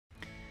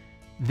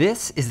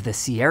This is the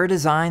Sierra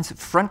Designs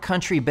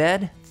Frontcountry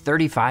Bed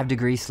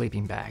 35-degree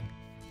sleeping bag.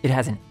 It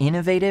has an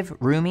innovative,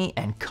 roomy,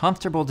 and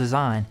comfortable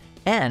design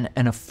and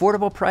an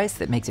affordable price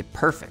that makes it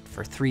perfect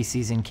for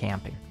three-season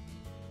camping.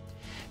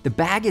 The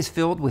bag is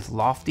filled with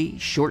lofty,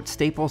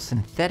 short-staple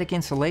synthetic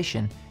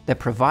insulation that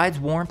provides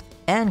warmth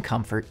and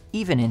comfort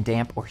even in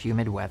damp or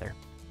humid weather.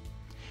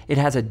 It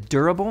has a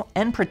durable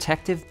and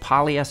protective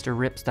polyester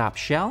ripstop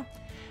shell,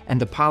 and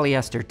the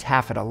polyester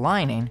taffeta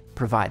lining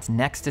provides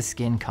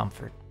next-to-skin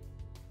comfort.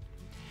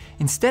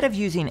 Instead of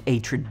using a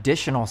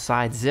traditional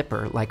side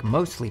zipper like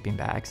most sleeping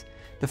bags,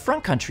 the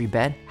Frontcountry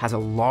bed has a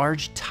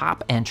large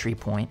top entry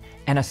point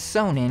and a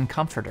sewn-in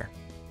comforter.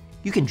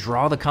 You can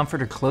draw the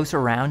comforter close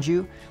around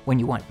you when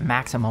you want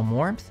maximum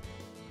warmth,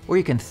 or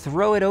you can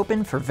throw it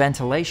open for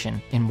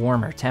ventilation in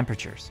warmer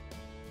temperatures.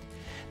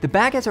 The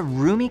bag has a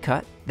roomy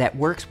cut that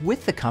works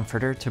with the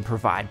comforter to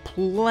provide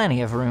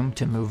plenty of room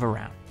to move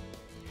around.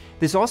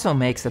 This also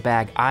makes the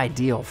bag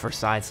ideal for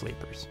side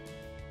sleepers.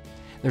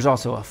 There's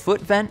also a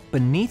foot vent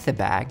beneath the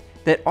bag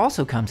that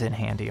also comes in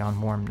handy on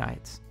warm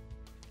nights.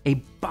 A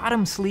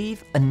bottom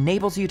sleeve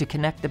enables you to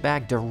connect the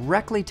bag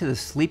directly to the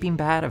sleeping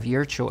pad of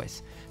your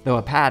choice, though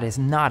a pad is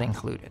not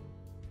included.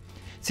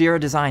 Sierra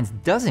Designs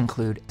does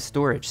include a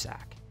storage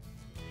sack.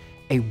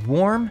 A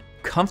warm,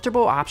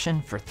 comfortable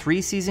option for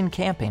three-season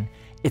camping,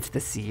 it's the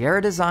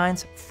Sierra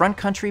Designs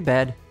Frontcountry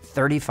Bed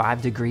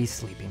 35-degree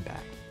sleeping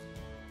bag.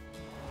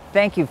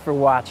 Thank you for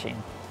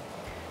watching.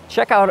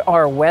 Check out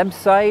our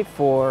website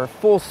for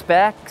full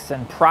specs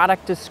and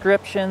product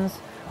descriptions.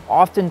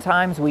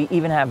 Oftentimes we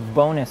even have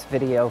bonus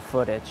video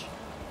footage.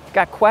 If you've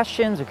got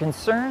questions or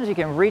concerns, you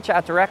can reach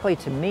out directly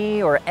to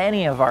me or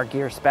any of our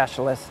gear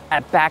specialists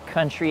at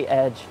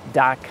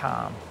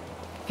backcountryedge.com.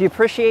 If you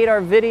appreciate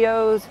our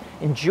videos,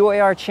 enjoy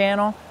our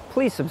channel,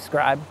 please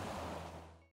subscribe.